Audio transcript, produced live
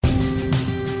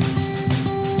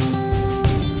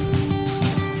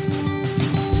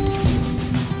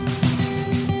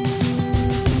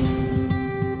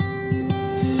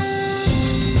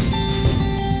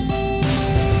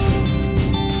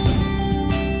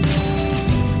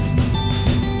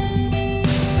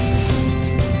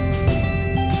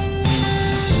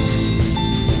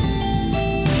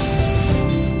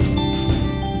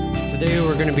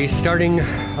be starting,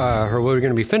 or we're going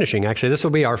to be finishing, actually. This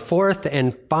will be our fourth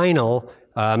and final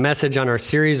message on our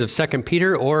series of 2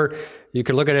 Peter, or you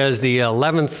could look at it as the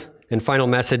 11th and final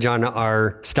message on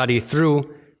our study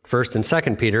through 1st and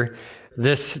 2nd Peter.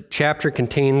 This chapter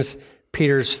contains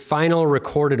Peter's final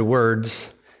recorded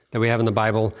words that we have in the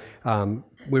Bible.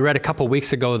 We read a couple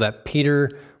weeks ago that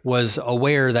Peter was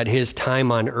aware that his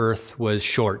time on earth was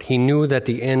short. He knew that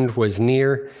the end was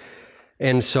near,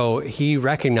 and so he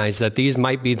recognized that these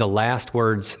might be the last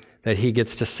words that he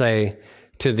gets to say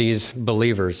to these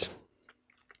believers.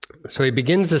 So he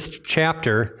begins this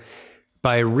chapter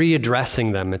by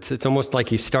readdressing them. It's almost like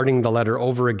he's starting the letter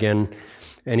over again,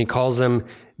 and he calls them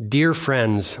dear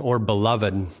friends or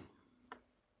beloved.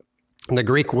 And the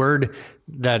Greek word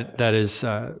that is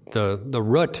the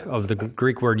root of the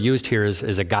Greek word used here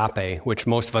is agape, which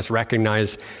most of us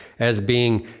recognize as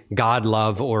being God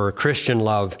love or Christian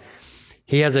love.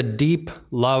 He has a deep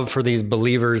love for these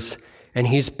believers, and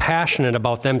he's passionate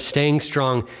about them staying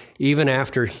strong even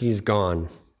after he's gone.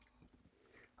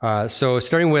 So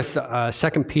starting with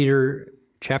 2 Peter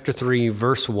chapter 3,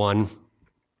 verse 1,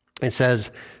 it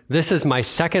says, "This is my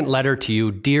second letter to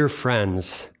you, dear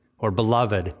friends, or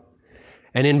beloved.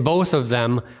 And in both of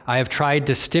them, I have tried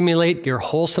to stimulate your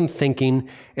wholesome thinking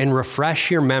and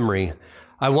refresh your memory.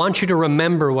 I want you to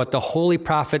remember what the holy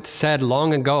prophets said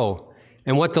long ago,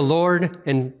 and what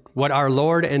our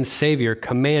Lord and Savior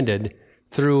commanded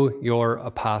through your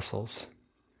apostles."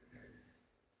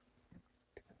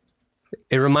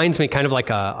 It reminds me kind of like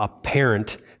a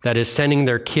parent that is sending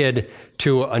their kid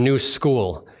to a new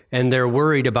school, and they're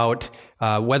worried about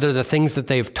whether the things that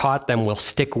they've taught them will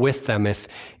stick with them,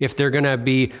 if they're going to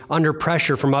be under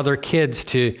pressure from other kids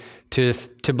to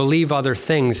believe other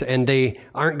things, and they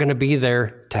aren't going to be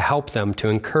there to help them, to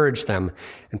encourage them.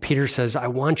 And Peter says, I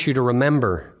want you to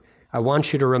remember. I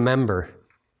want you to remember.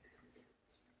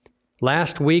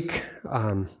 Last week,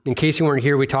 in case you weren't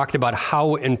here, we talked about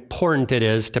how important it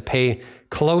is to pay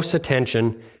close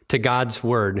attention to God's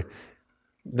word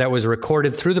that was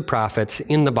recorded through the prophets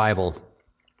in the Bible.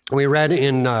 We read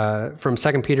from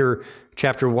 2 Peter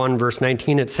chapter 1, verse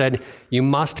 19, it said, you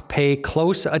must pay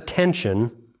close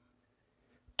attention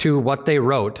to what they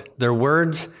wrote. Their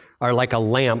words are like a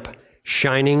lamp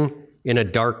shining in a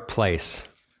dark place.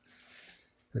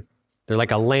 They're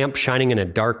like a lamp shining in a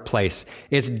dark place.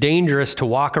 It's dangerous to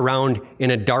walk around in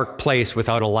a dark place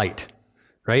without a light,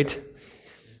 right?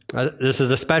 This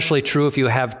is especially true if you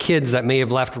have kids that may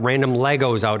have left random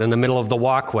Legos out in the middle of the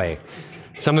walkway.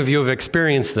 Some of you have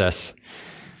experienced this.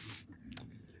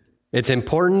 It's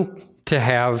important to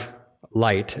have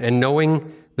light, and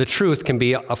knowing the truth can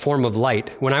be a form of light.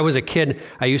 When I was a kid,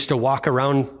 I used to walk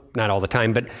around, not all the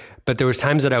time, but there was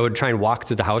times that I would try and walk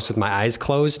through the house with my eyes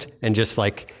closed and just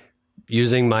like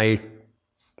using my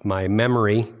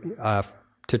memory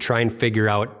to try and figure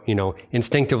out,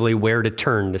 instinctively where to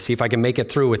turn to see if I can make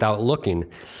it through without looking.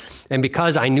 And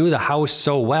because I knew the house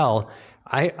so well,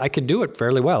 I could do it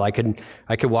fairly well. I could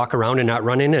walk around and not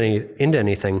run into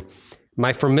anything.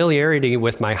 My familiarity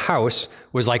with my house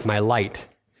was like my light.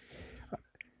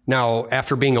 Now,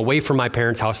 after being away from my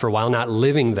parents' house for a while, not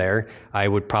living there, I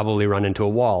would probably run into a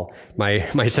wall.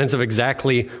 My sense of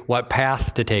exactly what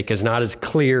path to take is not as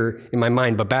clear in my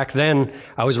mind. But back then,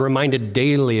 I was reminded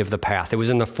daily of the path. It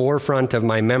was in the forefront of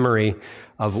my memory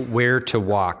of where to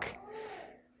walk.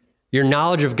 Your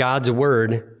knowledge of God's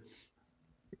word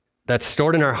that's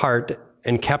stored in our heart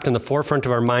and kept in the forefront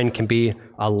of our mind can be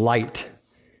a light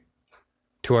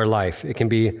to our life. It can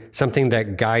be something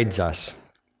that guides us.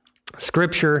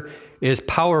 Scripture is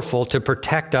powerful to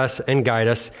protect us and guide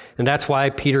us, and that's why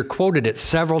Peter quoted it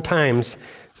several times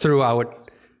throughout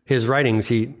his writings.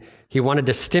 He wanted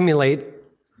to stimulate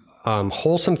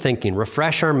wholesome thinking,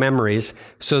 refresh our memories,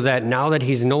 so that now that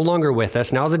he's no longer with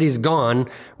us, now that he's gone,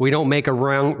 we don't make a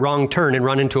wrong turn and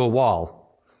run into a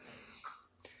wall.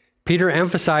 Peter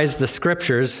emphasized the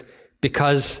Scriptures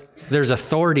because there's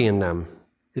authority in them.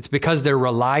 It's because they're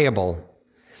reliable.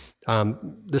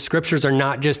 The Scriptures are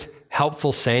not just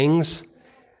helpful sayings.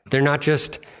 They're not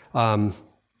just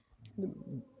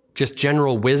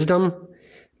general wisdom,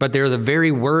 but they're the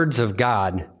very words of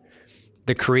God,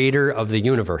 the creator of the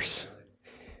universe.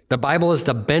 The Bible is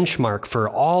the benchmark for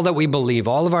all that we believe.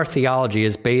 All of our theology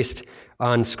is based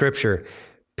on Scripture.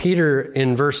 Peter,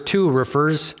 in verse 2,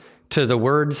 refers to the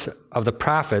words of the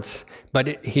prophets,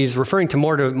 but he's referring to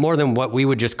more than what we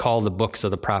would just call the books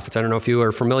of the prophets. I don't know if you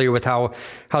are familiar with how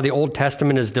the Old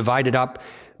Testament is divided up.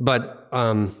 But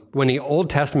when the Old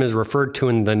Testament is referred to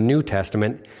in the New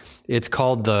Testament, it's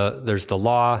called there's the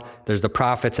law, there's the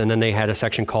prophets, and then they had a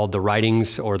section called the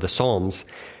writings or the Psalms.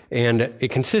 And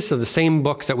it consists of the same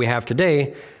books that we have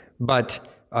today, but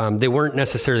they weren't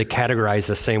necessarily categorized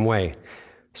the same way.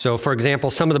 So, for example,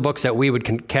 some of the books that we would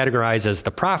categorize as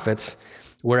the prophets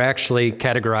were actually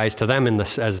categorized to them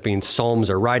as being Psalms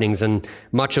or writings, and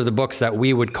much of the books that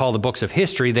we would call the books of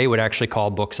history, they would actually call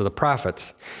books of the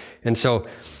prophets. And so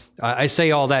I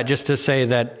say all that just to say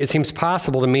that it seems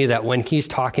possible to me that when he's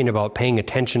talking about paying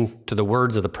attention to the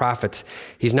words of the prophets,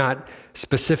 he's not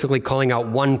specifically calling out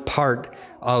one part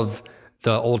of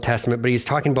the Old Testament, but he's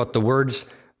talking about the words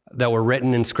that were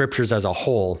written in scriptures as a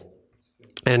whole.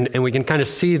 And we can kind of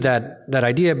see that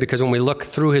idea because when we look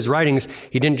through his writings,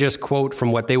 he didn't just quote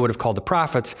from what they would have called the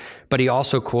prophets, but he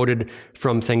also quoted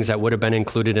from things that would have been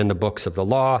included in the books of the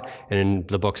law and in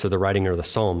the books of the writing or the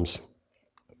Psalms.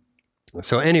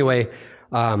 So anyway,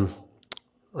 like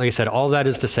I said, all that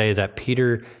is to say that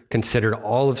Peter considered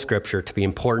all of Scripture to be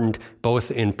important, both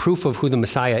in proof of who the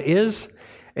Messiah is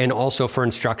and also for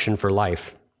instruction for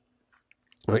life.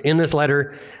 In this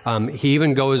letter, he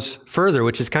even goes further,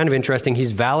 which is kind of interesting.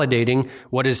 He's validating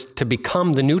what is to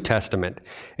become the New Testament.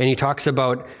 And he talks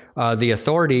about the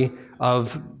authority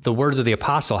of the words of the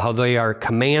apostle, how they are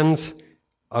commands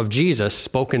of Jesus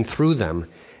spoken through them.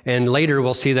 And later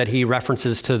we'll see that he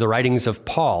references to the writings of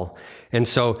Paul. And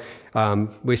so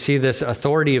we see this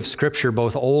authority of Scripture,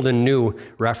 both old and new,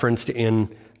 referenced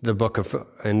in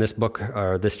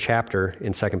this chapter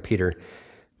in 2 Peter.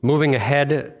 Moving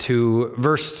ahead to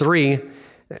verse 3,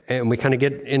 and we kind of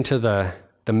get into the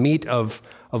meat of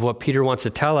what Peter wants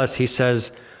to tell us. He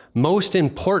says, "Most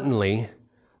importantly,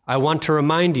 I want to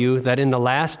remind you that in the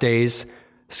last days,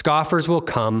 scoffers will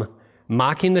come,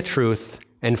 mocking the truth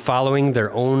and following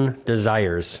their own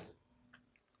desires."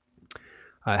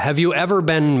 Have you ever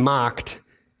been mocked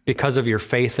because of your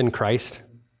faith in Christ?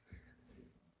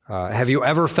 Have you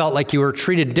ever felt like you were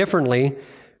treated differently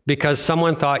because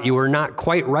someone thought you were not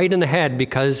quite right in the head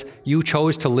because you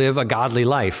chose to live a godly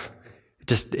life?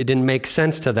 It didn't make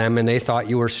sense to them, and they thought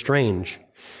you were strange.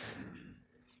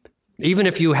 Even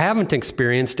if you haven't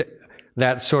experienced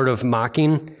that sort of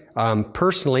mocking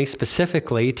personally,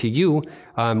 specifically to you,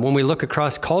 when we look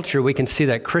across culture, we can see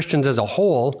that Christians as a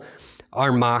whole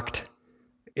are mocked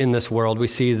in this world. We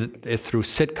see it through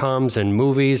sitcoms and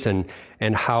movies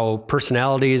and how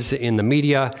personalities in the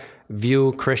media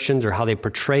view Christians or how they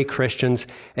portray Christians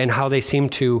and how they seem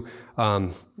to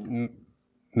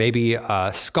maybe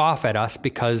scoff at us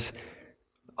because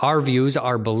our views,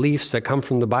 our beliefs that come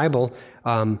from the Bible,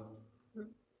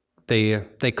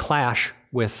 they clash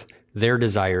with their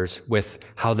desires, with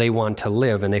how they want to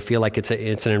live, and they feel like it's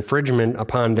an infringement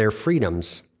upon their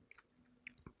freedoms.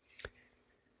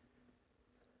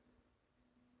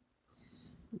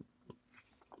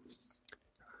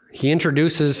 He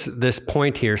introduces this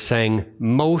point here saying,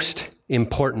 most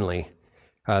importantly.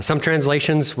 Some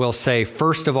translations will say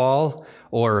first of all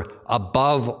or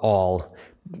above all.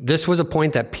 This was a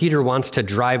point that Peter wants to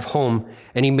drive home,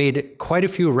 and he made quite a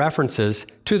few references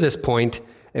to this point.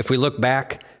 If we look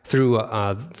back through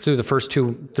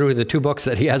the two books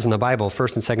that he has in the Bible,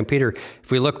 1st and 2nd Peter,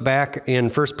 if we look back in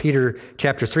 1 Peter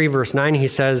chapter 3, verse 9, he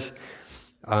says,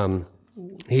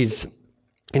 he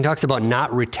talks about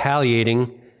not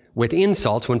retaliating with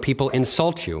insults when people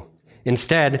insult you.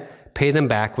 Instead, pay them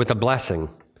back with a blessing.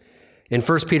 In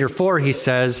 1 Peter 4, he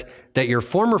says that your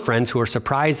former friends who are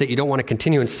surprised that you don't want to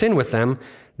continue in sin with them,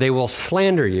 they will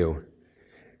slander you.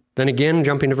 Then again,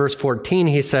 jumping to verse 14,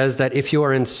 he says that if you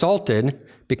are insulted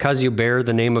because you bear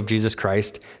the name of Jesus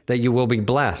Christ, that you will be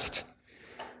blessed.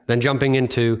 Then jumping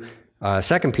into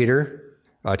 2 Peter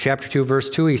chapter 2, verse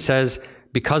 2, he says,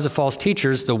 because of false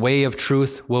teachers, the way of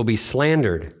truth will be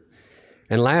slandered.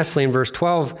 And lastly, in verse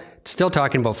 12, still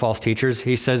talking about false teachers,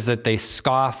 he says that they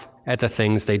scoff at the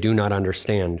things they do not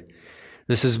understand.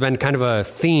 This has been kind of a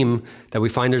theme that we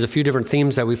find. There's a few different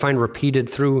themes that we find repeated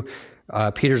through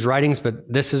Peter's writings,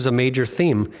 but this is a major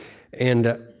theme.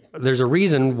 And there's a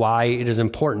reason why it is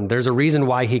important. There's a reason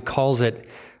why he calls it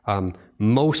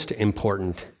most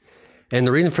important. And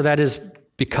the reason for that is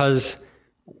because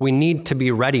we need to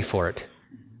be ready for it.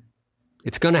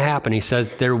 It's going to happen. He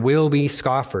says there will be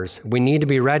scoffers. We need to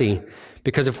be ready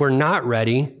because if we're not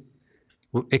ready,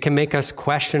 it can make us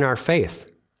question our faith.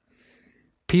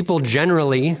 People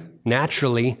generally,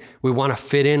 naturally, we want to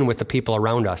fit in with the people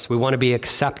around us. We want to be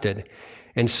accepted.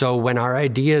 And so when our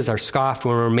ideas are scoffed,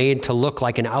 when we're made to look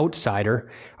like an outsider,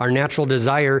 our natural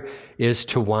desire is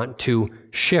to want to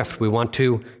shift. We want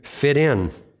to fit in.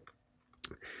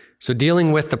 So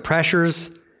dealing with the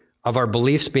pressures of our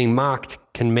beliefs being mocked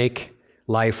can make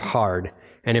life hard.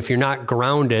 And if you're not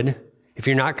grounded, if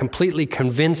you're not completely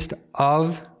convinced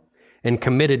of and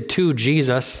committed to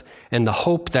Jesus and the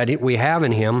hope that we have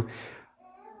in him,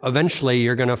 eventually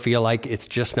you're going to feel like it's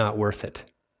just not worth it.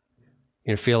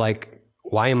 You feel like,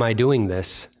 why am I doing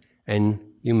this? And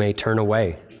you may turn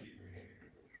away.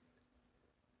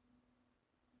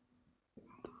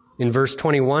 In verse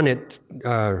 21, this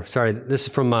is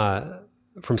from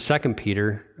 2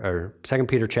 Peter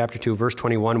chapter 2, verse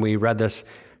 21. We read this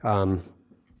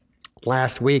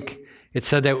last week. It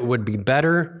said that it would be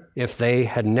better if they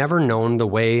had never known the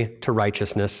way to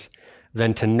righteousness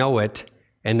than to know it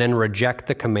and then reject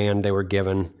the command they were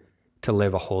given to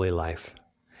live a holy life.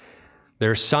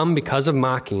 There are some, because of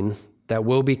mocking, that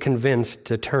will be convinced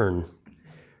to turn.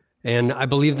 And I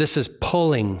believe this is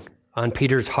pulling on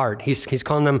Peter's heart. He's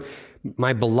calling them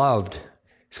my beloved.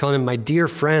 He's calling them my dear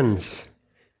friends.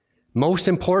 Most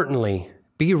importantly,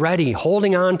 be ready,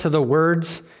 holding on to the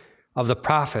words of the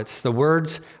prophets, the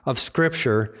words of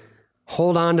Scripture.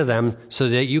 Hold on to them so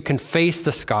that you can face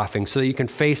the scoffing, so that you can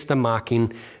face the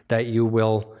mocking that you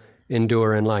will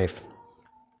endure in life.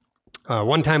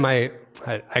 One time I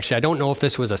don't know if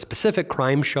this was a specific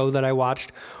crime show that I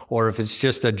watched or if it's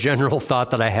just a general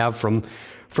thought that I have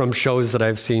from shows that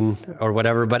I've seen or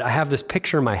whatever, but I have this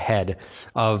picture in my head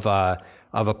of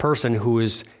a person who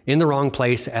is in the wrong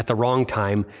place at the wrong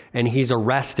time, and he's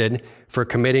arrested for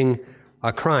committing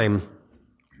a crime.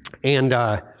 And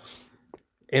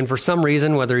for some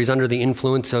reason, whether he's under the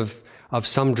influence of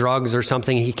some drugs or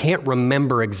something, he can't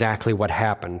remember exactly what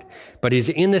happened. But he's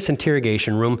in this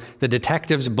interrogation room. The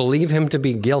detectives believe him to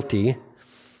be guilty.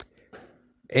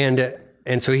 And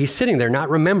so he's sitting there not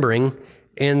remembering,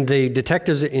 and the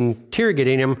detectives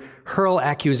interrogating him hurl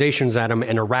accusations at him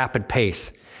in a rapid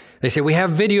pace. They say, "We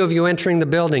have video of you entering the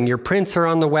building. Your prints are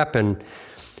on the weapon.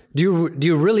 Do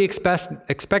you really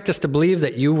expect us to believe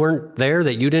that you weren't there,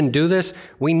 that you didn't do this?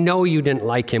 We know you didn't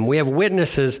like him. We have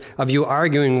witnesses of you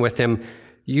arguing with him.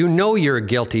 You know you're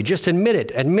guilty. Just admit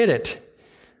it.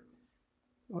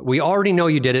 We already know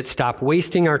you did it. Stop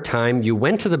wasting our time. You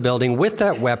went to the building with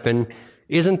that weapon.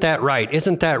 Isn't that right?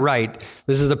 Isn't that right?"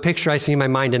 This is the picture I see in my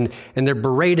mind, and they're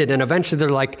berated, and eventually they're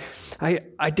like,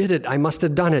 I did it. I must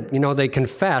have done it. They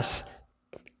confess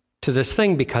to this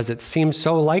thing because it seems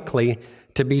so likely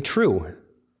to be true.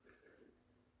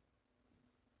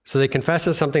 So they confess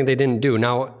to something they didn't do.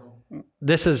 Now,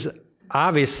 this is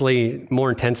obviously more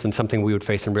intense than something we would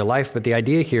face in real life, but the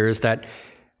idea here is that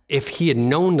if he had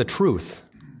known the truth,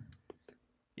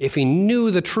 if he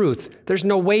knew the truth, there's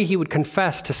no way he would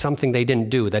confess to something they didn't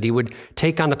do, that he would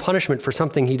take on the punishment for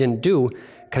something he didn't do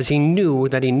because he knew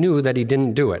that he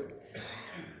didn't do it.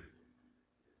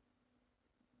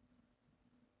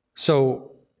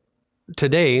 So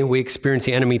today, we experience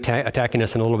the enemy attacking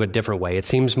us in a little bit different way. It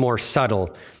seems more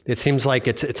subtle. It seems like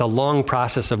it's a long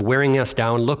process of wearing us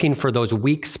down, looking for those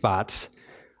weak spots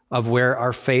of where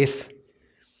our faith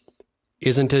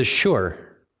isn't as sure.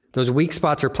 Those weak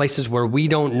spots are places where we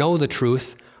don't know the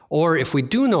truth, or if we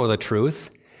do know the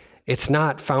truth, it's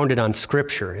not founded on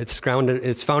Scripture. It's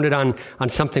founded on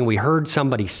something we heard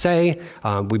somebody say.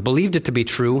 We believed it to be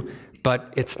true,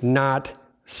 but it's not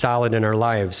solid in our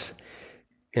lives.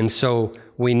 And so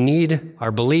we need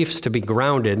our beliefs to be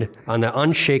grounded on the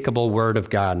unshakable Word of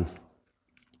God.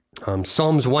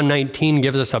 Psalms 119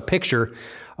 gives us a picture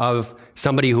of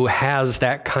somebody who has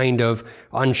that kind of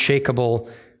unshakable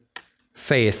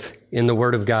faith in the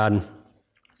Word of God,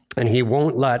 and he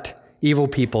won't let evil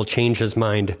people change his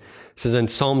mind. It says in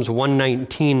Psalms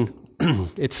 119,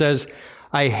 it says,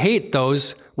 "I hate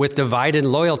those with divided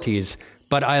loyalties,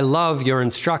 but I love your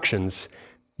instructions.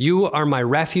 You are my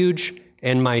refuge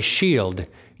and my shield.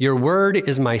 Your word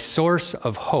is my source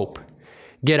of hope.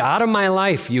 Get out of my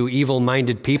life, you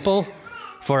evil-minded people,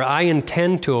 for I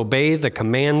intend to obey the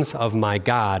commands of my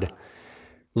God.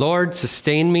 Lord,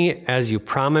 sustain me as you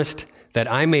promised,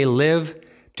 that I may live.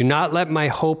 Do not let my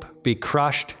hope be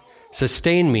crushed.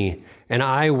 Sustain me, and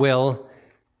I will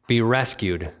be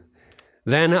rescued.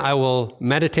 Then I will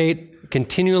meditate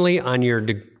continually on your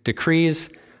decrees,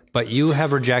 but you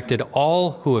have rejected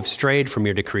all who have strayed from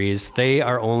your decrees. They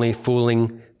are only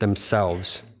fooling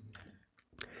themselves."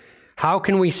 How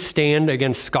can we stand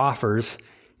against scoffers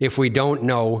if we don't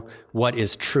know what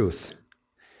is truth?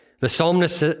 The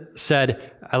psalmist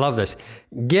said, I love this,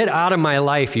 "Get out of my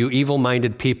life, you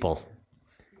evil-minded people.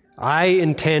 I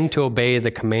intend to obey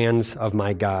the commands of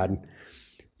my God."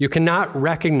 You cannot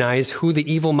recognize who the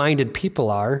evil-minded people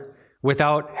are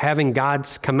without having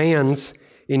God's commands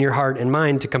in your heart and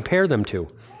mind to compare them to.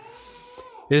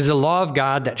 It is the law of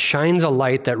God that shines a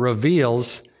light that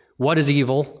reveals what is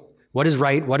evil what is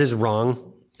right, what is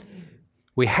wrong,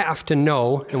 we have to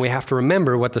know and we have to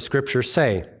remember what the scriptures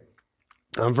say.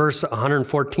 Verse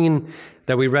 114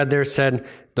 that we read there said,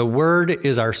 the word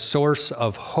is our source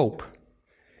of hope.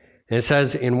 And it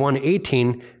says in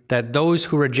 118 that those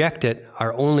who reject it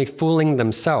are only fooling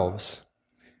themselves.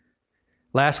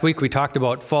 Last week we talked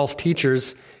about false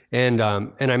teachers, and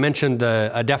I mentioned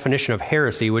a definition of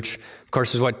heresy, which of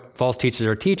course is what false teachers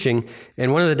are teaching.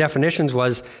 And one of the definitions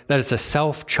was that it's a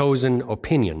self-chosen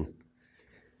opinion.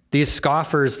 These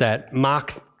scoffers that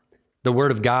mock the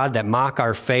word of God, that mock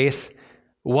our faith,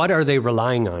 what are they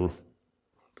relying on?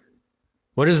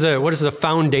 What is the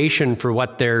foundation for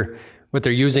what they're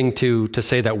using to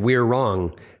say that we're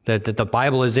wrong, that the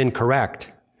Bible is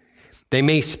incorrect? They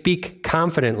may speak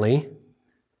confidently.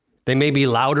 They may be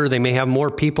louder. They may have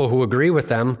more people who agree with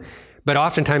them, but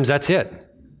oftentimes that's it.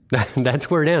 That's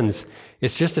where it ends.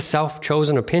 It's just a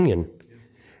self-chosen opinion.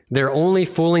 They're only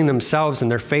fooling themselves, and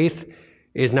their faith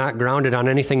is not grounded on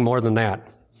anything more than that.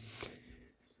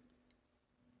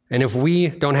 And if we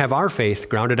don't have our faith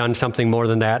grounded on something more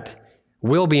than that,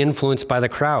 we'll be influenced by the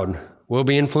crowd. We'll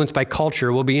be influenced by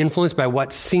culture. We'll be influenced by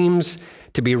what seems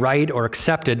to be right or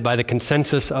accepted by the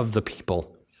consensus of the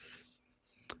people.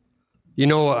 You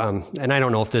know, and I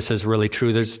don't know if this is really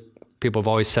true. People have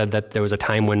always said that there was a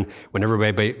time when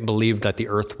everybody believed that the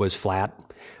earth was flat.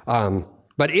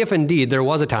 But if indeed there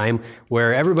was a time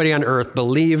where everybody on earth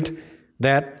believed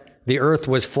that the earth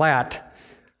was flat,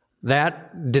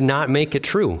 that did not make it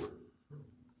true.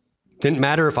 Didn't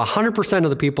matter if 100% of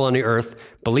the people on the earth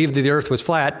believed that the earth was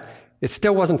flat, it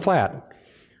still wasn't flat.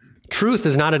 Truth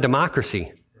is not a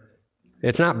democracy.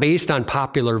 It's not based on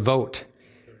popular vote.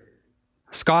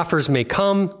 Scoffers may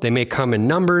come, they may come in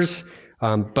numbers,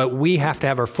 but we have to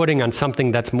have our footing on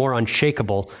something that's more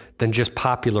unshakable than just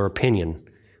popular opinion.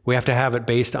 We have to have it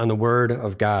based on the Word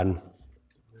of God.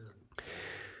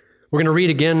 We're going to read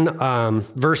again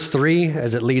verse 3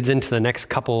 as it leads into the next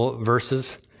couple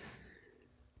verses.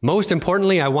 Most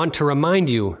importantly, I want to remind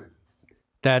you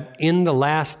that in the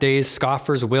last days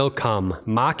scoffers will come,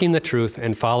 mocking the truth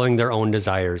and following their own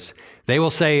desires. They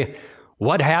will say,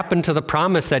 what happened to the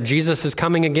promise that Jesus is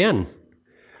coming again?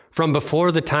 From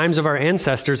before the times of our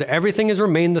ancestors, everything has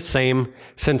remained the same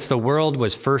since the world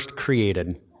was first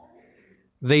created.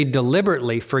 They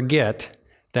deliberately forget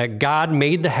that God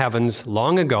made the heavens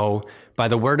long ago by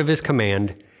the word of his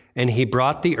command, and he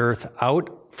brought the earth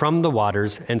out from the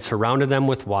waters and surrounded them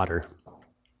with water.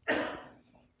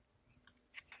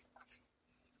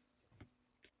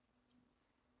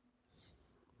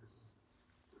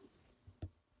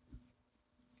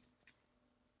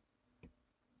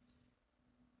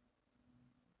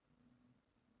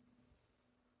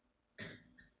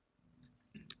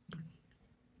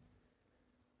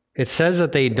 It says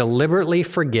that they deliberately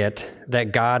forget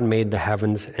that God made the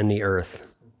heavens and the earth.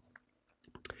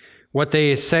 What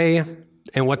they say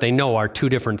and what they know are two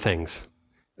different things.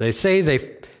 They say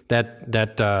that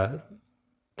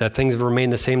things have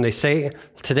remained the same. They say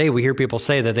today we hear people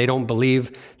say that they don't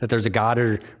believe that there's a God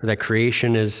or that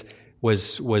creation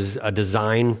was a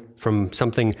design from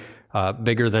something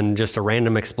bigger than just a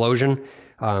random explosion.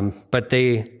 But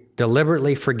they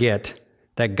deliberately forget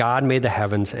that God made the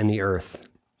heavens and the earth.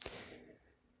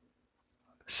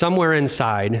 Somewhere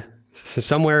inside,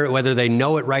 somewhere, whether they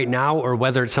know it right now or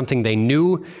whether it's something they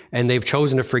knew and they've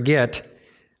chosen to forget,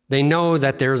 they know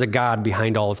that there's a God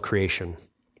behind all of creation.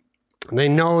 They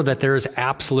know that there is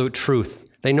absolute truth.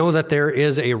 They know that there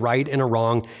is a right and a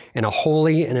wrong and a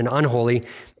holy and an unholy,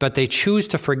 but they choose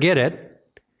to forget it.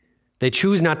 They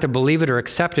choose not to believe it or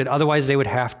accept it. Otherwise, they would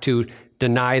have to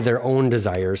deny their own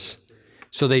desires.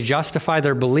 So they justify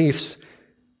their beliefs,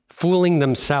 fooling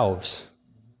themselves,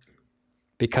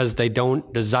 because they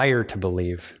don't desire to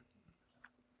believe.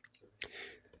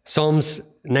 Psalms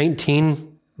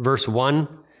 19, verse 1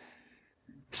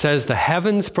 says, the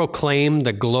heavens proclaim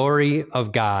the glory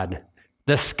of God.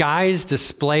 The skies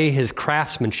display his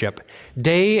craftsmanship.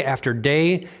 Day after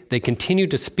day, they continue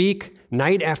to speak.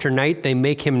 Night after night, they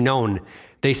make him known.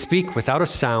 They speak without a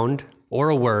sound or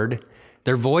a word.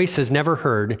 Their voice is never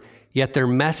heard, yet their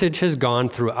message has gone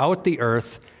throughout the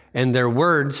earth and their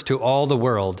words to all the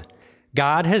world.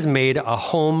 God has made a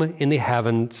home in the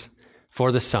heavens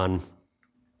for the sun.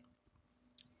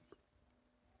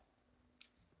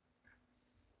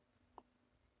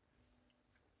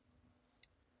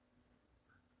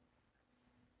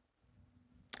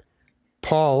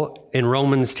 Paul, in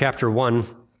Romans chapter 1,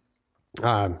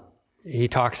 he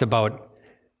talks about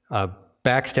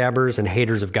backstabbers and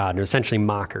haters of God, and essentially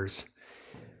mockers.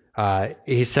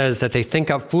 He says that they think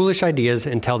up foolish ideas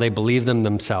until they believe them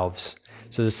themselves.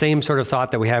 So the same sort of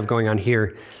thought that we have going on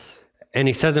here. And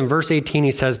he says in verse 18,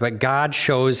 he says, "But God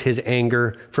shows his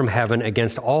anger from heaven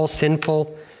against all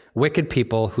sinful, wicked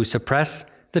people who suppress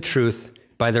the truth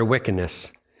by their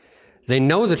wickedness. They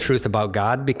know the truth about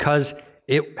God because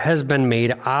it has been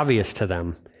made obvious to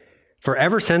them. For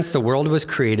ever since the world was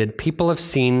created, people have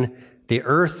seen the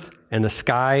earth and the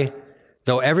sky.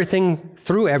 Through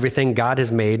everything God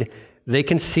has made, they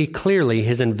can see clearly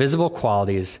his invisible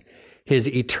qualities, his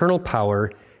eternal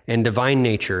power and divine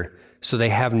nature, so they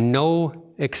have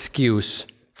no excuse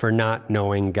for not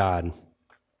knowing God."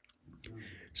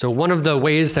 So one of the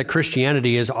ways that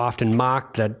Christianity is often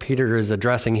mocked, that Peter is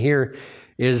addressing here,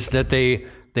 is that they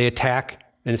attack,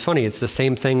 and it's funny, it's the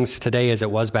same things today as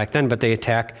it was back then, but they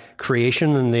attack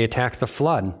creation and they attack the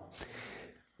flood.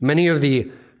 Many of the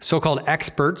so-called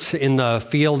experts in the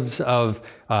fields of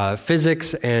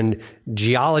physics and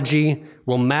geology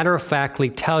will matter-of-factly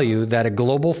tell you that a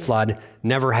global flood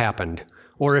never happened.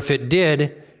 Or if it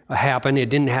did happen, it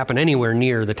didn't happen anywhere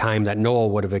near the time that Noah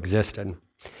would have existed.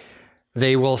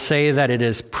 They will say that it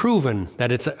is proven,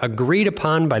 that it's agreed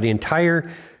upon by the entire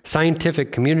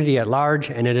scientific community at large,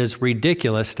 and it is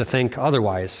ridiculous to think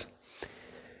otherwise.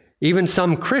 Even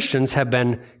some Christians have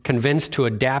been convinced to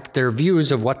adapt their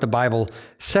views of what the Bible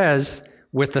says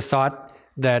with the thought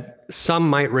that some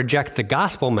might reject the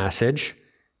gospel message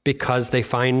because they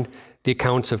find the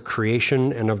accounts of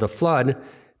creation and of the flood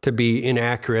to be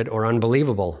inaccurate or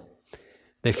unbelievable.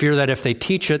 They fear that if they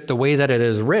teach it the way that it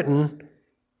is written,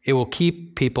 it will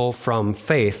keep people from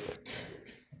faith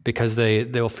because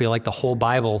they'll feel like the whole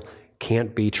Bible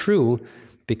can't be true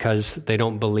because they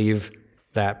don't believe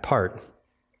that part.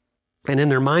 And in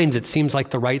their minds, it seems like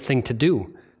the right thing to do.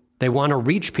 They want to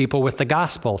reach people with the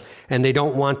gospel, and they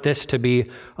don't want this to be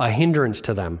a hindrance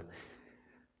to them.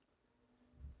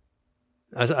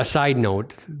 As a side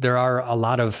note, there are a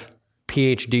lot of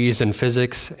PhDs in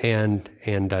physics and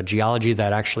geology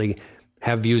that actually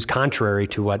have views contrary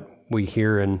to what we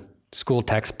hear in school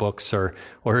textbooks or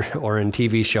in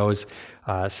TV shows.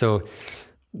 So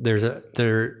there's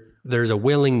a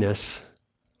willingness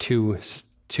to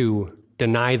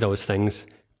deny those things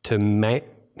to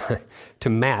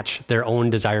match their own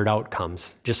desired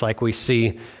outcomes. Just like we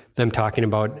see them talking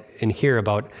about and hear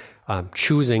about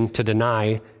choosing to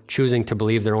deny, choosing to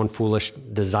believe their own foolish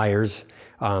desires.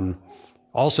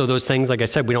 Also, those things, like I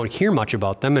said, we don't hear much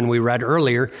about them. And we read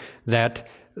earlier that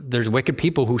there's wicked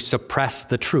people who suppress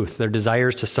the truth, their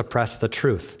desires to suppress the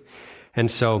truth.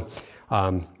 And so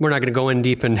we're not going to go in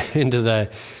deep into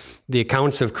the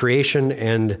accounts of creation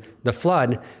and the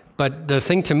flood. But the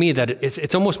thing to me that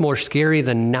it's almost more scary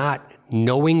than not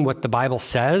knowing what the Bible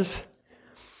says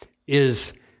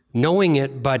is knowing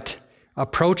it, but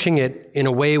approaching it in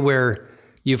a way where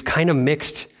you've kind of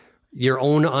mixed your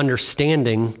own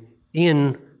understanding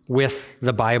in with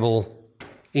the Bible,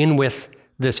 in with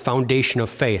this foundation of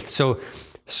faith. So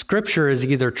Scripture is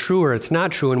either true or it's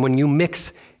not true. And when you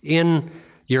mix in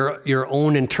your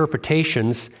own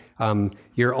interpretations,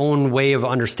 your own way of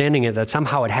understanding it, that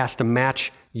somehow it has to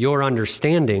match your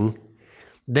understanding,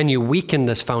 then you weaken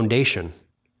this foundation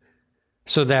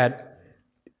so that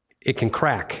it can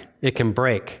crack, it can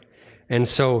break. And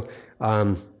so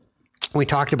we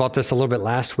talked about this a little bit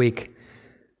last week,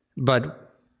 but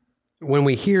when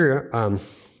we hear,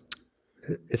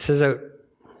 it says that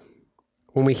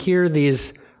when we hear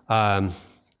these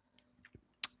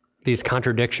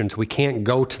contradictions, we can't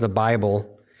go to the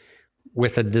Bible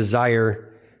with a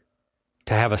desire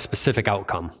to have a specific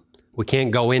outcome. We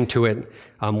can't go into it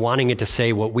wanting it to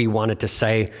say what we want it to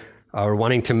say or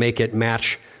wanting to make it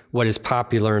match what is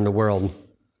popular in the world.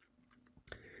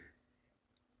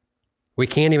 We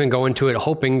can't even go into it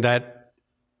hoping that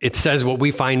it says what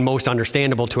we find most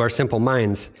understandable to our simple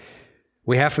minds.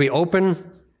 We have to be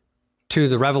open to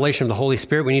the revelation of the Holy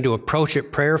Spirit. We need to approach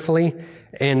it prayerfully,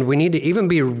 and we need to even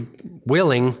be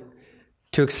willing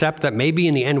to accept that maybe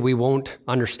in the end we won't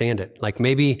understand it. Like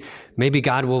maybe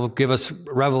God will give us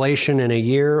revelation in a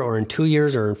year or in 2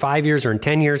 years or in 5 years or in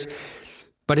 10 years.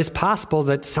 But it's possible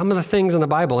that some of the things in the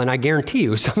Bible, and I guarantee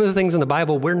you, some of the things in the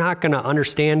Bible we're not going to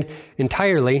understand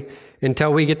entirely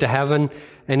until we get to heaven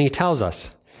and he tells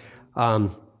us.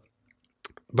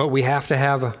 But we have to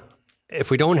have,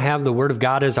 if we don't have the Word of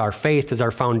God as our faith, as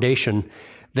our foundation,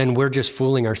 then we're just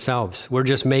fooling ourselves. We're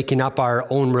just making up our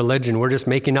own religion. We're just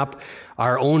making up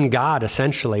our own God,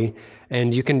 essentially.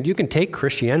 And you can take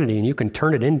Christianity and you can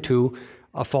turn it into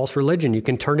a false religion. You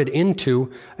can turn it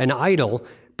into an idol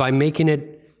by making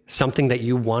it something that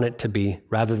you want it to be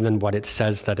rather than what it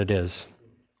says that it is.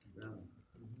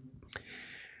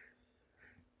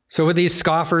 So with these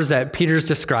scoffers that Peter's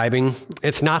describing,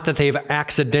 it's not that they've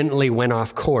accidentally went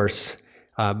off course.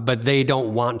 but they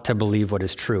don't want to believe what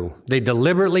is true. They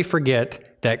deliberately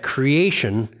forget that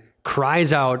creation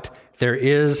cries out, there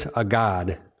is a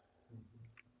God.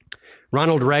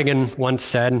 Ronald Reagan once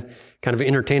said, kind of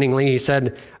entertainingly, he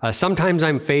said, sometimes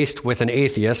I'm faced with an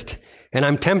atheist, and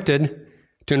I'm tempted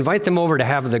to invite them over to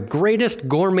have the greatest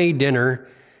gourmet dinner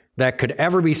that could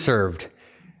ever be served.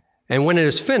 And when it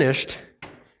is finished,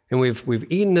 and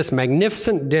we've eaten this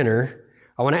magnificent dinner,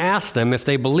 I want to ask them if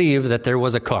they believe that there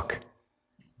was a cook.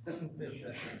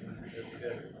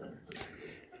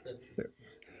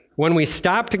 When we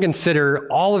stop to consider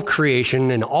all of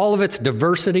creation and all of its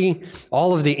diversity,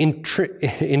 all of the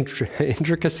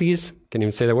intricacies, can't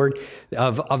even say the word,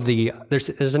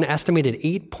 there's an estimated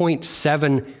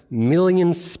 8.7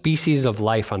 million species of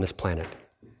life on this planet.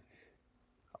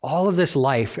 All of this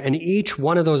life, and each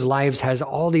one of those lives has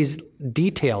all these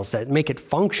details that make it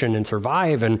function and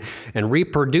survive and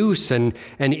reproduce and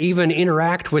even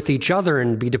interact with each other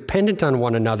and be dependent on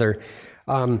one another.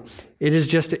 It is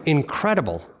just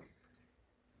incredible.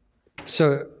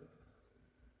 So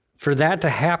for that to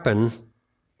happen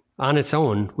on its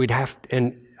own, we'd have,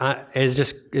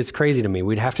 it's crazy to me,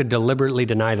 we'd have to deliberately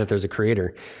deny that there's a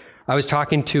creator. I was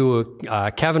talking to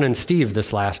Kevin and Steve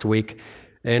this last week,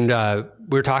 and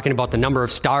we were talking about the number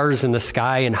of stars in the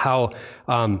sky and how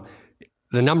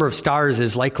the number of stars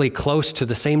is likely close to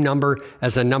the same number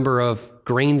as the number of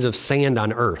grains of sand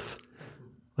on Earth.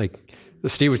 Like,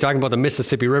 Steve was talking about the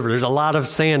Mississippi River. There's a lot of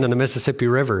sand in the Mississippi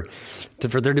River.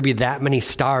 For there to be that many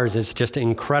stars is just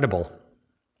incredible.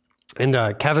 And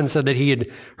Kevin said that he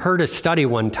had heard a study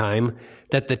one time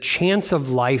that the chance of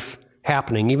life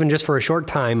happening, even just for a short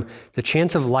time, the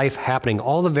chance of life happening,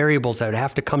 all the variables that would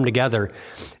have to come together,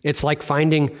 it's like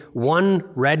finding one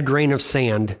red grain of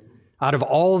sand out of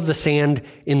all of the sand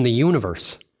in the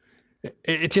universe.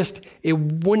 It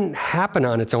wouldn't happen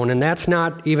on its own. And that's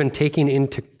not even taking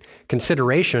into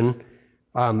consideration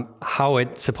how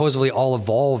it supposedly all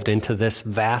evolved into this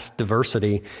vast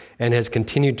diversity and has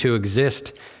continued to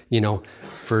exist,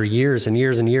 for years and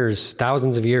years and years,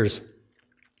 thousands of years.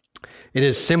 It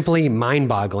is simply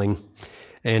mind-boggling.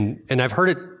 And I've heard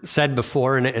it said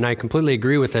before, and I completely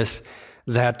agree with this,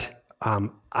 that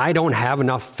I don't have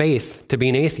enough faith to be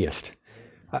an atheist.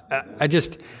 I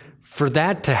just, for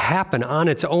that to happen on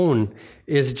its own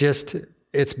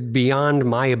it's beyond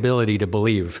my ability to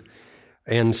believe.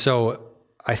 And so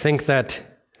I think that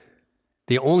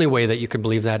the only way that you could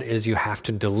believe that is you have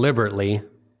to deliberately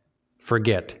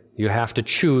forget. You have to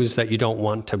choose that you don't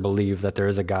want to believe that there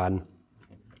is a God.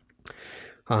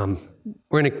 We're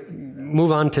going to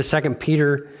move on to 2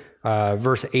 Peter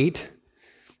verse 8.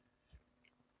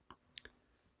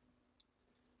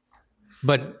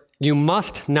 But you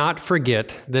must not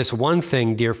forget this one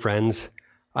thing, dear friends.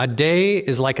 A day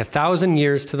is like 1,000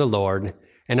 years to the Lord,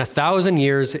 and 1,000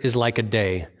 years is like a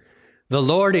day. The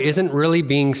Lord isn't really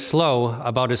being slow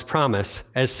about his promise,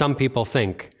 as some people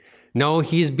think. No,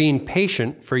 he's being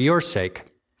patient for your sake.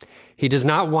 He does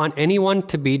not want anyone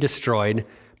to be destroyed,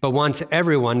 but wants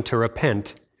everyone to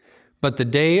repent. But the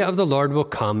day of the Lord will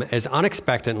come as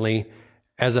unexpectedly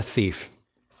as a thief.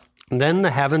 Then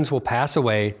the heavens will pass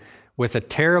away with a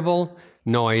terrible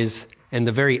noise, and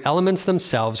the very elements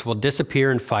themselves will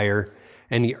disappear in fire,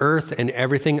 and the earth and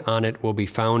everything on it will be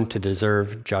found to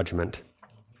deserve judgment.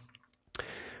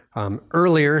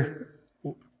 Earlier,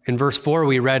 in verse 4,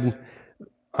 we read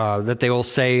that they will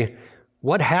say,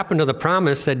 what happened to the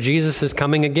promise that Jesus is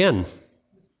coming again?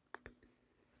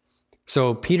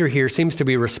 So Peter here seems to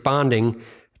be responding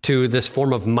to this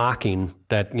form of mocking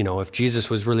that, if Jesus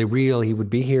was really real, he would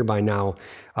be here by now.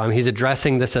 He's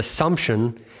addressing this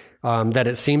assumption that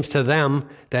it seems to them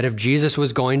that if Jesus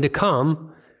was going to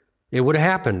come, it would have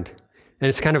happened. And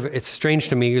it's strange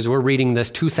to me because we're reading this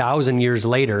 2,000 years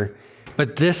later,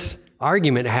 but this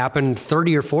argument happened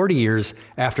 30 or 40 years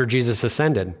after Jesus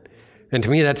ascended. And to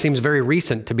me, that seems very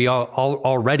recent to be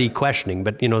already questioning.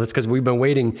 But, that's because we've been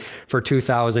waiting for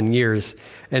 2,000 years.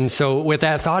 And so with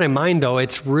that thought in mind, though,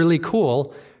 it's really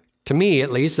cool, to me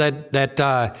at least,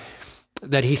 that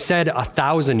he said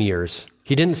 1,000 years.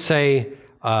 He didn't say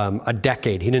a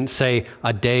decade. He didn't say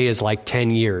a day is like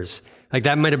 10 years. Like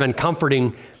that might have been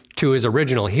comforting to his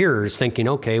original hearers, thinking,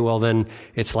 okay, well then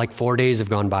it's like 4 days have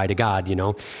gone by to God,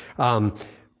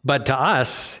 But to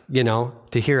us,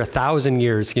 to hear 1,000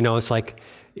 years, it's like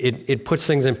it puts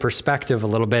things in perspective a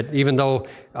little bit. Even though,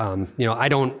 I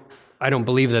don't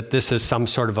believe that this is some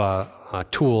sort of a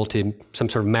tool to some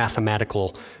sort of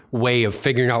mathematical way of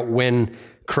figuring out when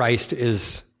Christ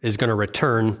is going to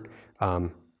return.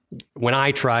 when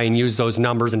I try and use those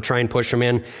numbers and try and push them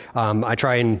in, I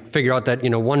try and figure out that,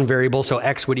 one variable, so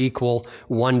X would equal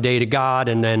 1 day to God,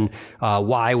 and then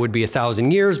Y would be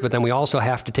 1,000 years. But then we also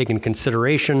have to take in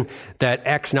consideration that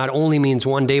X not only means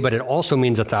 1 day, but it also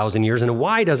means 1,000 years. And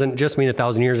Y doesn't just mean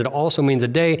 1,000 years, it also means a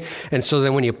day. And so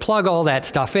then when you plug all that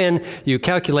stuff in, you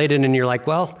calculate it and you're like,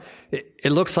 well,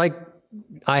 it looks like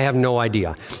I have no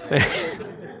idea.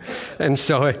 And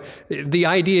so the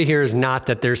idea here is not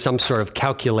that there's some sort of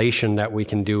calculation that we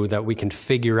can do, that we can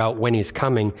figure out when he's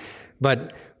coming.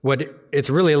 But what it's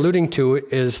really alluding to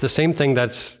is the same thing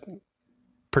that's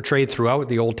portrayed throughout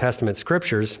the Old Testament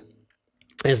scriptures,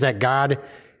 is that God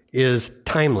is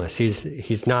timeless.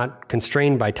 He's not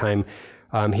constrained by time.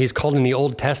 He's called in the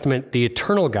Old Testament the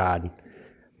eternal God,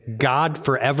 God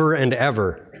forever and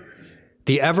ever,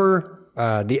 the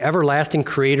everlasting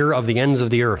creator of the ends of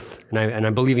the earth. And I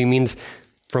believe he means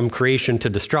from creation to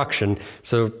destruction.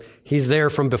 So he's there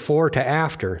from before to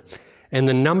after. And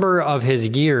the number of his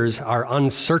years are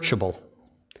unsearchable.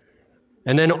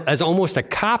 And then as almost a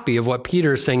copy of what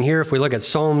Peter is saying here, if we look at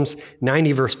Psalms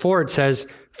 90 verse 4, it says,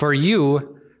 "For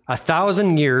you,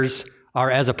 1,000 years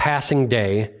are as a passing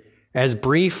day, as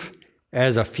brief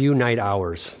as a few night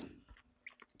hours."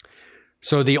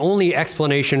 So the only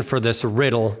explanation for this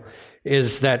riddle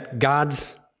is that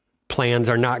God's plans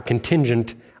are not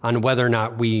contingent on whether or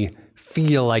not we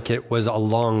feel like it was a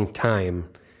long time.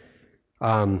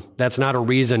 That's not a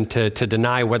reason to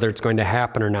deny whether it's going to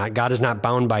happen or not. God is not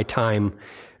bound by time.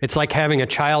 It's like having a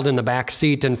child in the back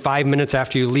seat, and 5 minutes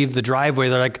after you leave the driveway,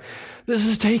 they're like, "This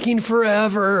is taking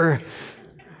forever."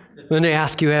 Then they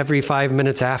ask you every 5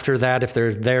 minutes after that if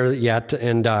they're there yet,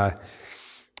 and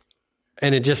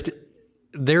it just,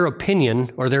 their opinion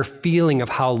or their feeling of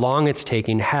how long it's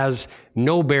taking has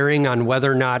no bearing on whether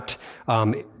or not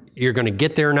you're going to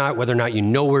get there or not, whether or not you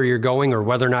know where you're going, or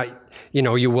whether or not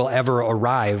you will ever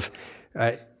arrive.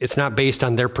 It's not based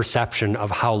on their perception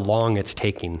of how long it's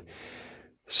taking.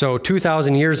 So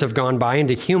 2,000 years have gone by, and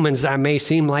to humans that may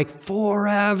seem like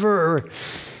forever.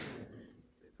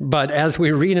 But as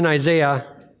we read in Isaiah,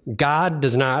 God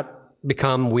does not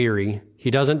become weary.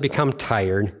 He doesn't become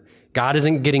tired. God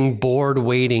isn't getting bored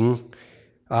waiting.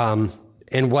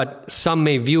 And what some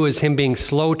may view as him being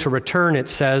slow to return, it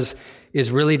says, is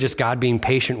really just God being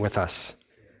patient with us,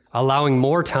 allowing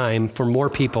more time for more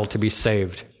people to be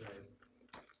saved.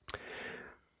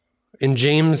 In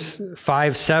James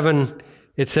 5:7,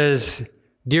 it says,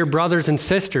 "Dear brothers and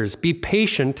sisters, be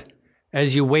patient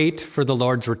as you wait for the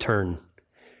Lord's return.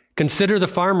 Consider the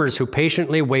farmers who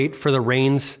patiently wait for the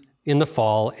rains in the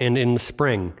fall and in the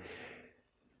spring.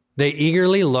 They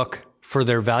eagerly look for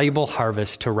their valuable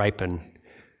harvest to ripen.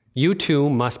 You too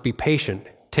must be patient.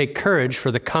 Take courage,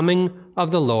 for the coming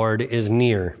of the Lord is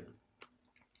near."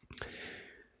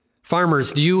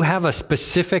 Farmers, do you have a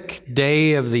specific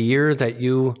day of the year that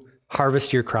you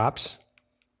harvest your crops?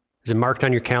 Is it marked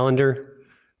on your calendar?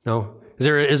 No?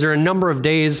 Is there a number of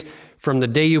days from the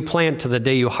day you plant to the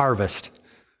day you harvest?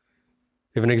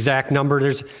 You have an exact number?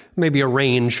 There's maybe a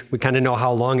range. We kind of know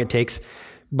how long it takes.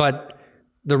 But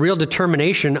the real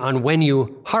determination on when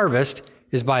you harvest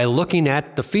is by looking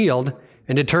at the field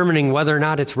and determining whether or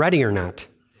not it's ready or not.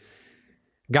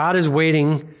 God is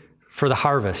waiting for the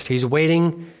harvest. He's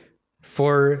waiting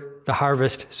for the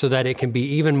harvest so that it can be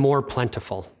even more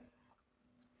plentiful.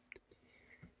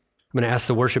 I'm going to ask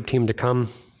the worship team to come.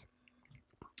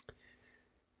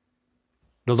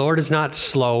 The Lord is not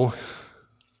slow.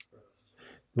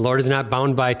 The Lord is not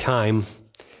bound by time.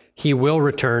 He will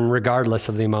return regardless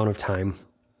of the amount of time.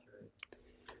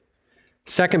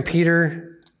 2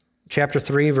 Peter chapter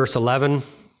 3, verse 11.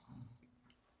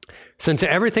 "Since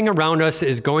everything around us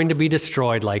is going to be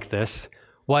destroyed like this,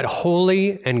 what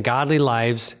holy and godly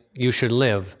lives you should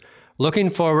live, looking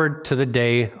forward to the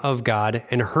day of God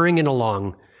and hurrying it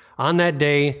along. On that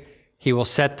day, he will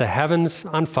set the heavens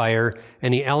on fire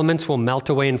and the elements will melt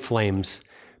away in flames.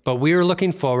 But we are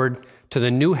looking forward to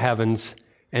the new heavens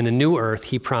and the new earth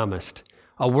he promised,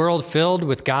 a world filled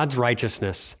with God's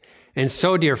righteousness. And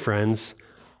so, dear friends,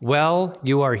 while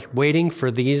you are waiting for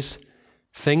these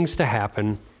things to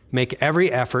happen, make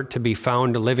every effort to be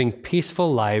found living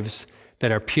peaceful lives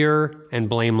that are pure and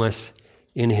blameless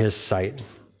in his sight."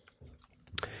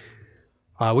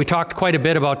 We talked quite a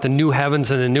bit about the new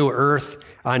heavens and the new earth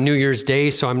on New Year's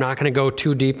Day, so I'm not going to go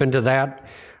too deep into that,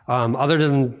 other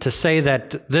than to say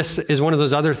that this is one of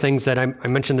those other things that I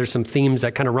mentioned. There's some themes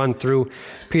that kind of run through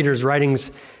Peter's writings,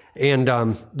 and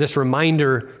this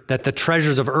reminder that the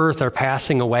treasures of earth are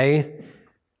passing away,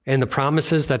 and the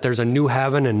promises that there's a new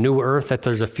heaven and new earth, that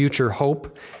there's a future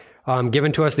hope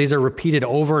given to us. These are repeated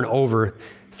over and over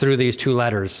through these two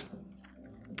letters.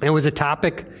 It was a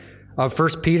topic of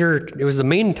 1 Peter. It was the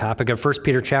main topic of 1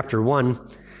 Peter chapter 1.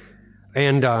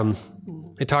 And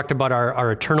it talked about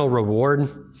our eternal reward.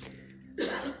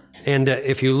 And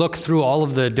if you look through all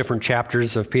of the different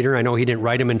chapters of Peter, I know he didn't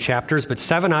write them in chapters, but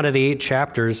 7 out of the 8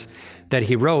 chapters that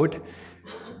he wrote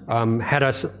had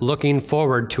us looking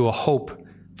forward to a hope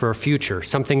for a future,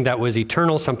 something that was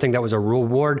eternal, something that was a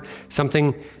reward,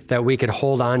 something that we could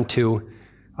hold on to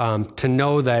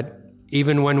know that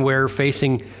even when we're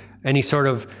facing any sort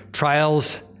of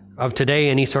trials of today,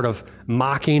 any sort of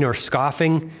mocking or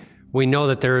scoffing, we know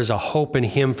that there is a hope in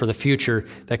him for the future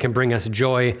that can bring us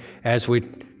joy as we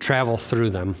travel through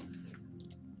them.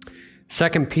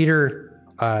 2 Peter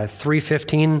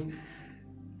 3:15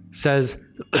 says,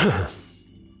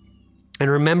 and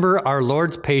remember our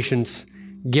Lord's patience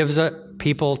gives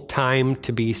people time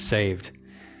to be saved.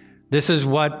 This is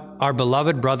what our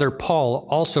beloved brother Paul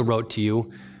also wrote to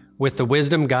you with the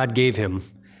wisdom God gave him,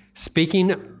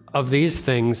 speaking of these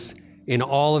things in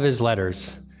all of his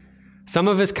letters. Some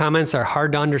of his comments are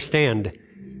hard to understand,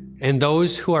 and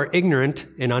those who are ignorant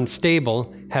and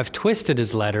unstable have twisted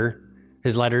his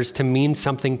letters to mean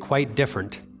something quite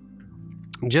different,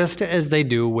 just as they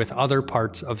do with other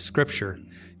parts of Scripture.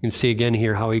 You can see again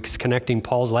here how he's connecting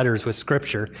Paul's letters with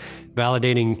Scripture,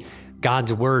 validating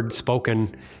God's word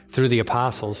spoken through the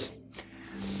apostles.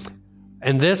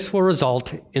 And this will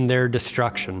result in their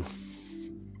destruction.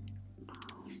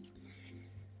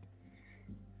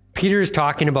 Peter is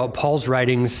talking about Paul's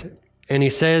writings, and he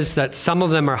says that some of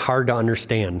them are hard to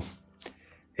understand.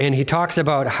 And he talks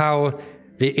about how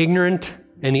the ignorant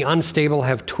and the unstable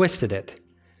have twisted it.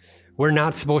 We're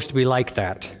not supposed to be like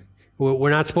that. We're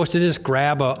not supposed to just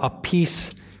grab a piece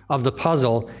of the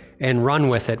puzzle and run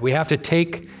with it. We have to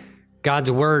take God's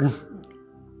word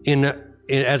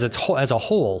as a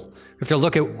whole. We have to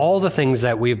look at all the things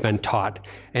that we've been taught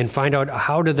and find out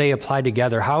how do they apply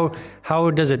together. How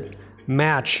does it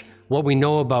match what we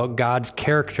know about God's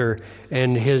character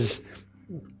and his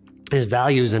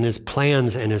values and his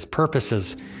plans and his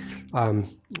purposes.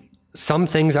 Some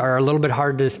things are a little bit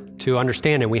hard to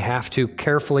understand, and we have to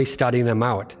carefully study them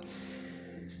out.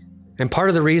 And part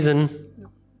of the reason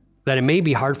that it may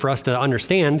be hard for us to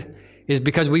understand is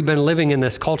because we've been living in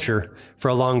this culture for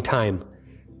a long time,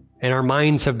 and our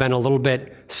minds have been a little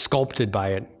bit sculpted by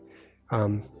it.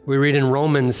 We read in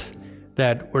Romans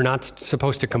that we're not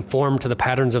supposed to conform to the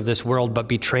patterns of this world, but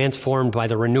be transformed by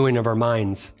the renewing of our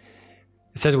minds.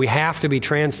 It says we have to be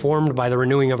transformed by the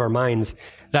renewing of our minds.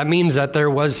 That means that there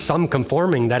was some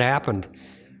conforming that happened.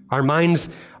 Our minds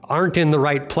aren't in the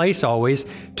right place always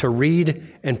to read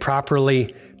and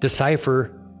properly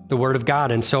decipher the Word of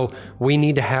God. And so we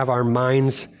need to have our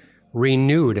minds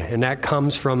renewed. And that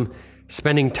comes from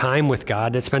spending time with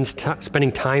God, that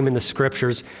spending time in the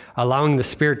Scriptures, allowing the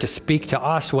Spirit to speak to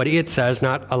us what it says,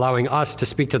 not allowing us to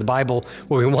speak to the Bible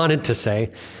what we want it to say.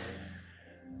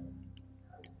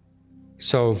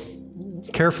 So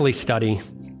carefully study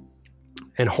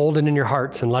and hold it in your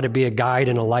hearts and let it be a guide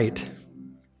and a light.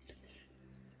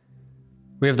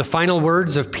 We have the final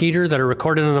words of Peter that are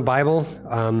recorded in the Bible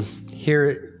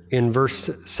here in verse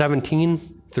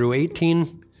 17 through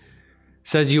 18.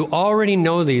 Says, you already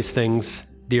know these things,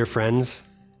 dear friends.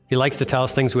 He likes to tell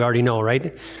us things we already know,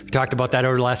 right? We talked about that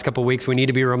over the last couple of weeks. We need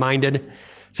to be reminded. It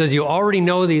says, you already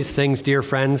know these things, dear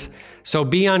friends, so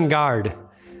be on guard.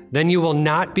 Then you will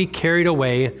not be carried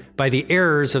away by the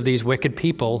errors of these wicked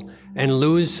people and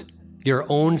lose your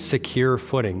own secure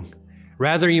footing.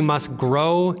 Rather, you must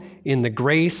grow in the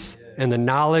grace and the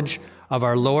knowledge of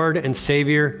our Lord and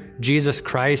Savior, Jesus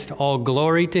Christ. All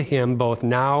glory to him, both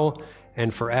now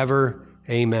and forever.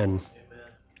 Amen.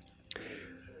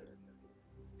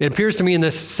 It appears to me in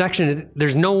this section,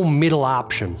 there's no middle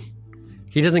option.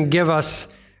 He doesn't give us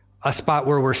a spot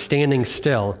where we're standing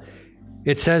still.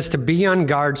 It says to be on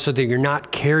guard so that you're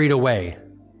not carried away.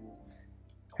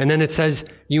 And then it says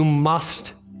you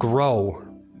must grow.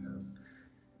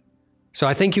 So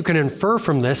I think you can infer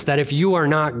from this that if you are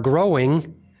not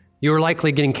growing, you're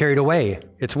likely getting carried away.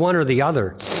 It's one or the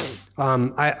other.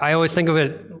 I always think of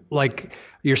it like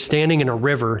you're standing in a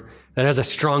river that has a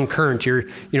strong current. You're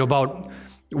about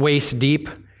waist deep,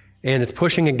 and it's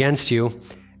pushing against you.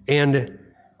 And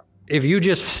if you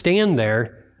just stand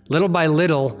there, little by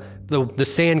little, the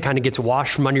sand kind of gets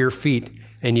washed from under your feet,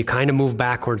 and you kind of move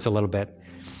backwards a little bit.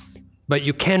 But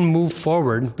you can move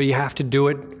forward, but you have to do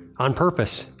it on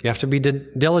purpose. You have to be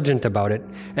diligent about it.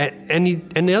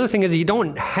 And the other thing is you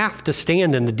don't have to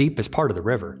stand in the deepest part of the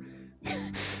river.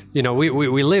 We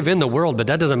live in the world, but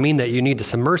that doesn't mean that you need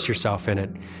to immerse yourself in it.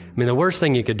 I mean, the worst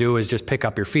thing you could do is just pick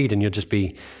up your feet and you'll just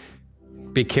be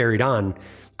carried on.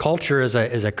 culture is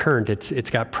a current. It's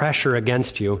got pressure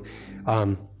against you.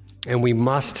 And we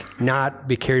must not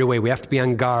be carried away. We have to be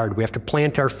on guard. We have to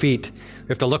plant our feet. We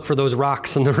have to look for those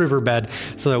rocks in the riverbed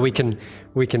so that we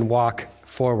can walk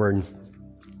forward.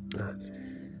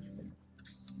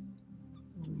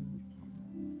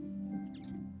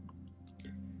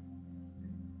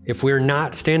 If we're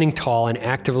not standing tall and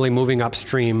actively moving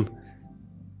upstream,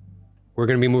 we're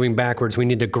going to be moving backwards. We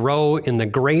need to grow in the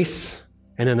grace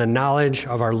and in the knowledge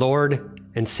of our Lord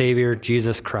and Savior,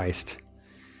 Jesus Christ.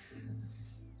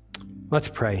 Let's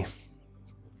pray.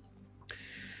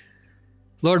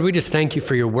 Lord, we just thank you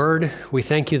for your word. We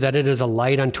thank you that it is a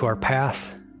light unto our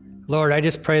path. Lord, I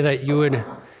just pray that you would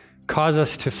cause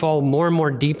us to fall more and more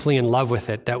deeply in love with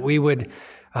it, that we would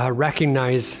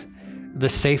recognize the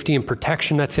safety and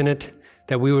protection that's in it,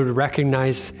 that we would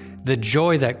recognize the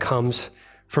joy that comes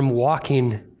from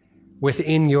walking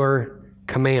within your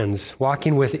commands,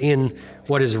 walking within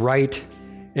what is right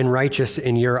and righteous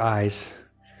in your eyes.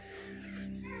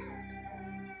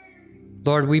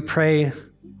 Lord, we pray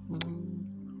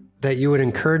that you would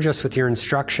encourage us with your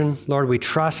instruction. Lord, we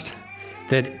trust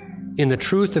that in the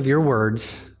truth of your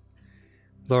words,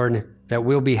 Lord, that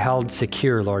we'll be held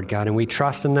secure, Lord God, and we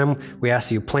trust in them. We ask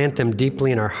that you plant them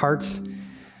deeply in our hearts.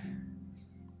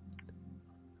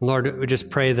 Lord, we just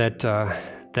pray that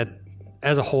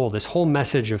as a whole, this whole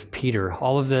message of Peter,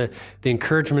 all of the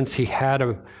encouragements he had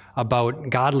about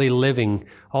godly living,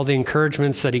 all the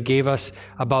encouragements that he gave us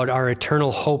about our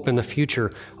eternal hope in the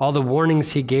future, all the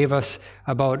warnings he gave us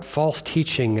about false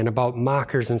teaching and about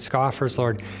mockers and scoffers,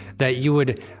 Lord, that you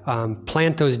would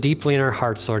plant those deeply in our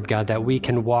hearts, Lord God, that we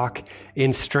can walk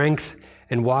in strength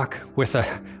and walk with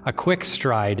a quick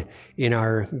stride in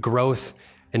our growth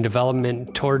and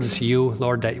development towards you,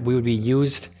 Lord, that we would be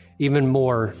used even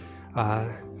more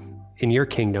in your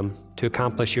kingdom to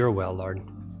accomplish your will, Lord.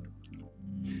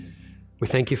 We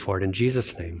thank you for it in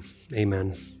Jesus' name.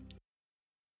 Amen.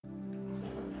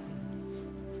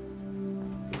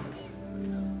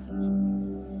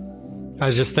 I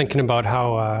was just thinking about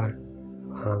how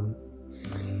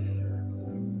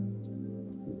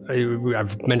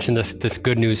I've mentioned this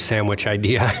good news sandwich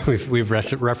idea. We've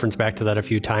referenced back to that a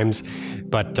few times,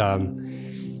 but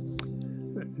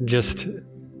just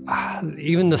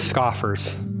even the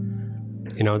scoffers,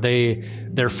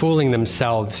 they're fooling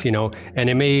themselves, and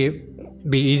it may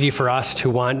be easy for us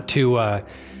to want to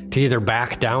either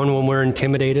back down when we're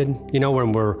intimidated,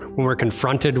 when we're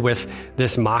confronted with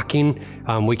this mocking,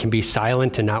 we can be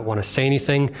silent and not want to say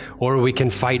anything, or we can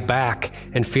fight back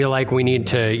and feel like we need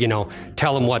to,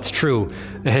 tell them what's true.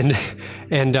 And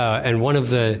one of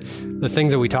the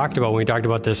things that we talked about when we talked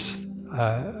about this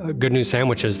good news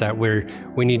sandwiches, that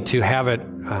we need to have it.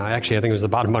 Actually, I think it was the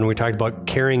bottom one. We talked about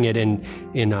carrying it in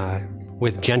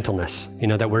with gentleness.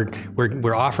 That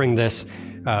we're offering this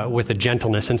with a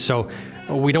gentleness, and so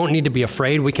we don't need to be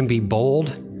afraid. We can be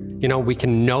bold. We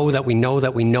can know that we know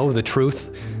the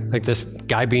truth. Like this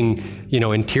guy being,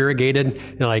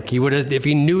 interrogated. Like he would have, if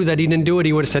he knew that he didn't do it,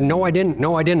 he would have said, "No, I didn't.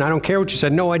 No, I didn't. I don't care what you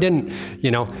said. No, I didn't."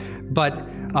 But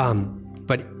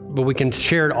we can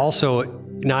share it also.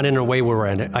 Not in a way where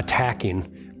we're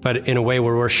attacking, but in a way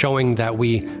where we're showing that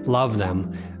we love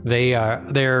them.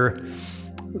 They're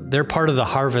part of the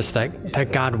harvest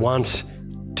that God wants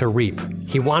to reap.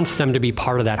 He wants them to be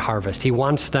part of that harvest. He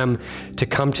wants them to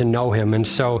come to know him. And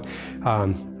so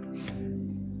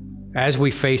as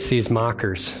we face these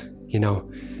mockers,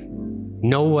 know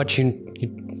that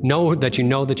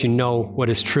you know what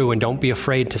is true, and don't be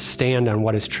afraid to stand on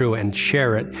what is true and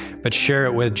share it, but share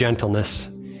it with gentleness.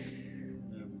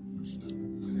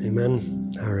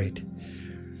 Amen. All right.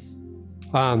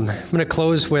 I'm going to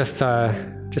close with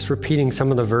just repeating some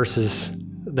of the verses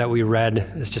that we read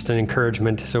as just an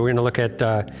encouragement. So we're going to look at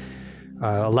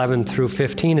 11 through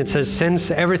 15. It says,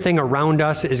 "Since everything around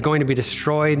us is going to be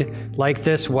destroyed like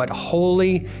this, what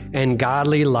holy and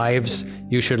godly lives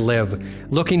you should live,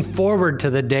 looking forward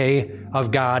to the day of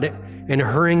God and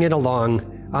hurrying it along.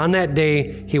 On that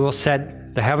day, he will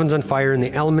set the heavens on fire and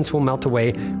the elements will melt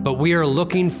away, but we are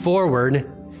looking forward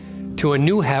to a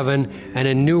new heaven and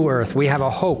a new earth." We have a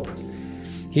hope.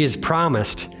 He has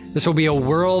promised this will be a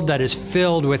world that is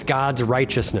filled with God's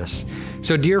righteousness.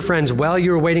 So, dear friends, while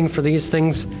you're waiting for these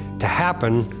things to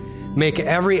happen, make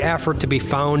every effort to be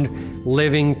found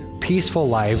living peaceful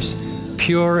lives,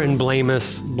 pure and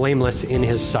blameless in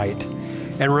his sight.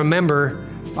 And remember,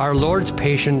 our Lord's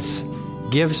patience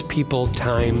gives people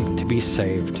time to be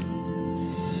saved.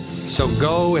 So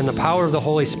go in the power of the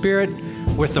Holy Spirit,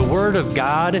 with the Word of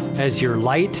God as your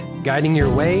light guiding your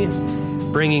way,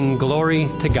 bringing glory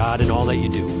to God in all that you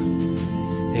do.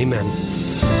 Amen.